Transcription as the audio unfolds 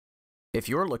If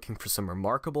you're looking for some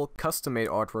remarkable, custom-made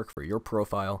artwork for your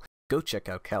profile, go check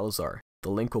out Kalizar. The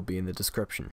link will be in the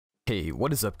description. Hey,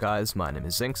 what is up guys, my name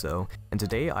is Zinxo, and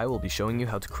today I will be showing you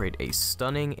how to create a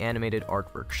stunning animated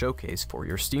artwork showcase for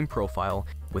your Steam profile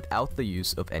without the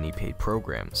use of any paid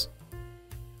programs.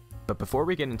 But before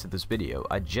we get into this video,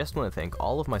 I just want to thank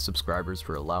all of my subscribers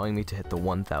for allowing me to hit the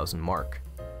 1,000 mark.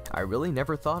 I really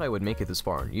never thought I would make it this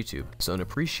far on YouTube, so in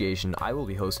appreciation I will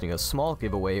be hosting a small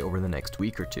giveaway over the next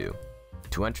week or two.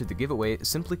 To enter the giveaway,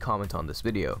 simply comment on this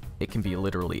video. It can be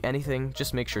literally anything,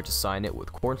 just make sure to sign it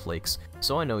with cornflakes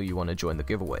so I know you want to join the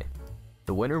giveaway.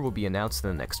 The winner will be announced in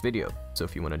the next video, so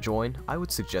if you want to join, I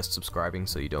would suggest subscribing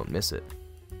so you don't miss it.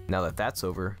 Now that that's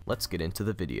over, let's get into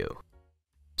the video.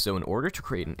 So in order to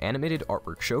create an animated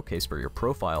artwork showcase for your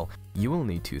profile, you will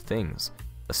need two things: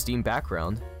 a Steam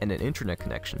background and an internet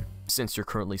connection. Since you're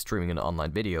currently streaming an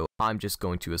online video, I'm just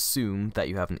going to assume that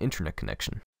you have an internet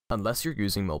connection. Unless you're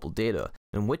using mobile data,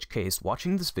 in which case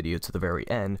watching this video to the very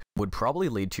end would probably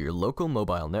lead to your local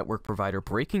mobile network provider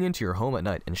breaking into your home at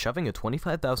night and shoving a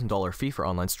 $25,000 fee for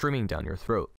online streaming down your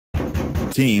throat.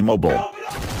 T-Mobile.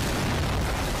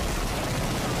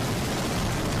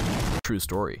 True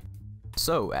story.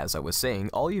 So, as I was saying,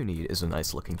 all you need is a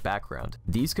nice looking background.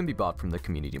 These can be bought from the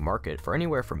community market for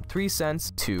anywhere from 3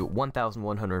 cents to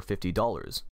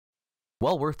 $1,150.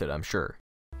 Well worth it, I'm sure.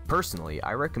 Personally,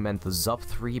 I recommend the Zup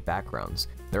 3 backgrounds.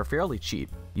 They're fairly cheap,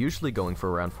 usually going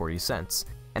for around 40 cents,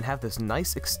 and have this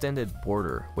nice extended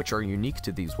border which are unique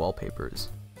to these wallpapers.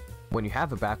 When you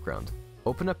have a background,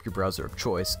 open up your browser of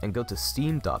choice and go to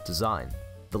steam.design.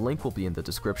 The link will be in the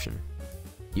description.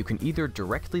 You can either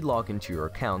directly log into your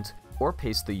account or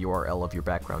paste the URL of your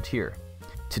background here.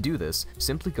 To do this,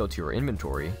 simply go to your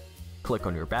inventory, click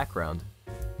on your background,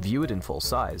 view it in full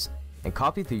size, and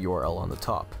copy the URL on the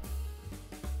top.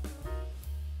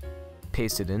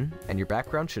 Paste it in, and your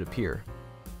background should appear.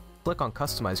 Click on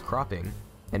Customize Cropping,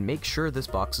 and make sure this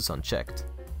box is unchecked.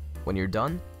 When you're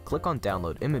done, click on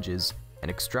Download Images,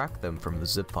 and extract them from the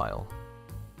zip file.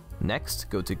 Next,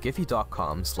 go to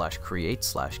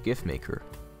giphy.com/create/Gif Maker.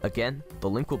 Again, the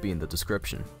link will be in the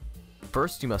description.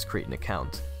 First, you must create an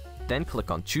account. Then click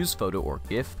on Choose Photo or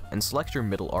GIF, and select your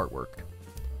middle artwork.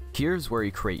 Here's where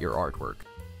you create your artwork.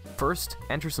 First,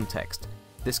 enter some text.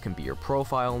 This can be your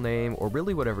profile name, or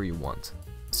really whatever you want.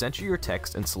 Center your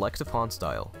text and select a font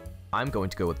style. I'm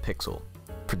going to go with Pixel.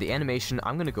 For the animation,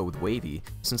 I'm going to go with Wavy,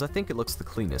 since I think it looks the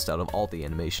cleanest out of all the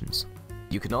animations.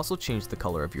 You can also change the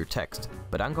color of your text,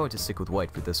 but I'm going to stick with white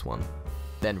for this one.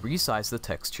 Then resize the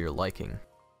text to your liking.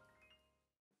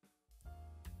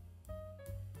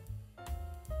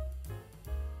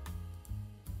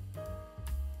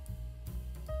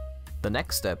 The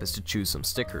next step is to choose some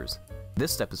stickers.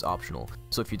 This step is optional,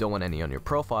 so if you don't want any on your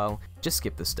profile, just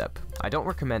skip this step. I don't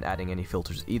recommend adding any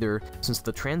filters either, since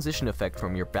the transition effect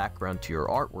from your background to your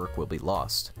artwork will be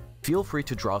lost. Feel free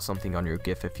to draw something on your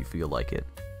GIF if you feel like it.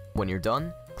 When you're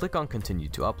done, click on Continue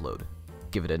to Upload.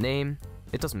 Give it a name,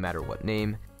 it doesn't matter what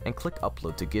name, and click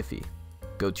Upload to Giphy.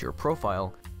 Go to your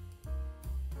profile,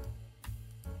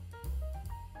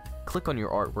 click on your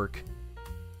artwork,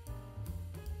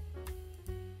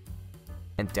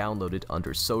 and download it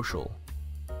under Social.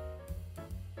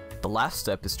 The last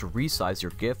step is to resize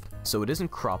your GIF so it isn't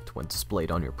cropped when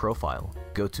displayed on your profile.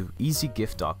 Go to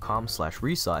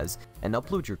easygif.com/resize and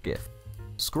upload your GIF.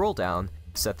 Scroll down,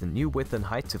 set the new width and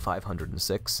height to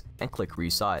 506, and click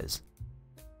Resize.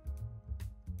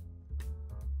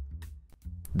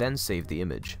 Then save the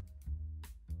image.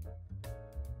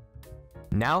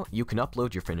 Now you can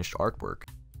upload your finished artwork.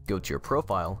 Go to your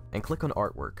profile and click on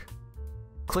Artwork.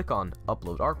 Click on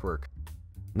Upload Artwork,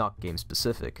 not game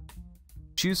specific.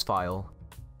 Choose File,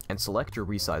 and select your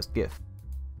resized GIF.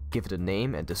 Give it a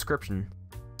name and description,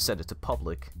 set it to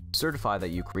public, certify that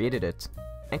you created it,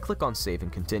 and click on Save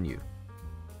and Continue.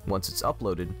 Once it's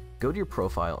uploaded, go to your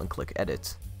profile and click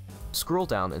Edit. Scroll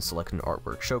down and select an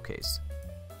artwork showcase.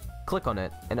 Click on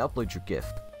it and upload your GIF.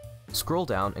 Scroll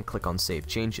down and click on Save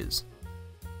Changes.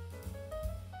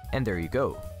 And there you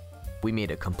go. We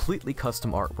made a completely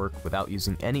custom artwork without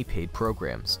using any paid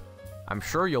programs. I'm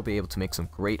sure you'll be able to make some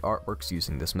great artworks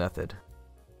using this method.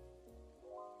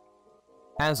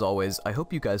 As always, I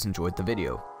hope you guys enjoyed the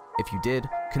video. If you did,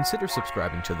 consider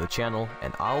subscribing to the channel,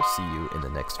 and I'll see you in the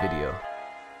next video.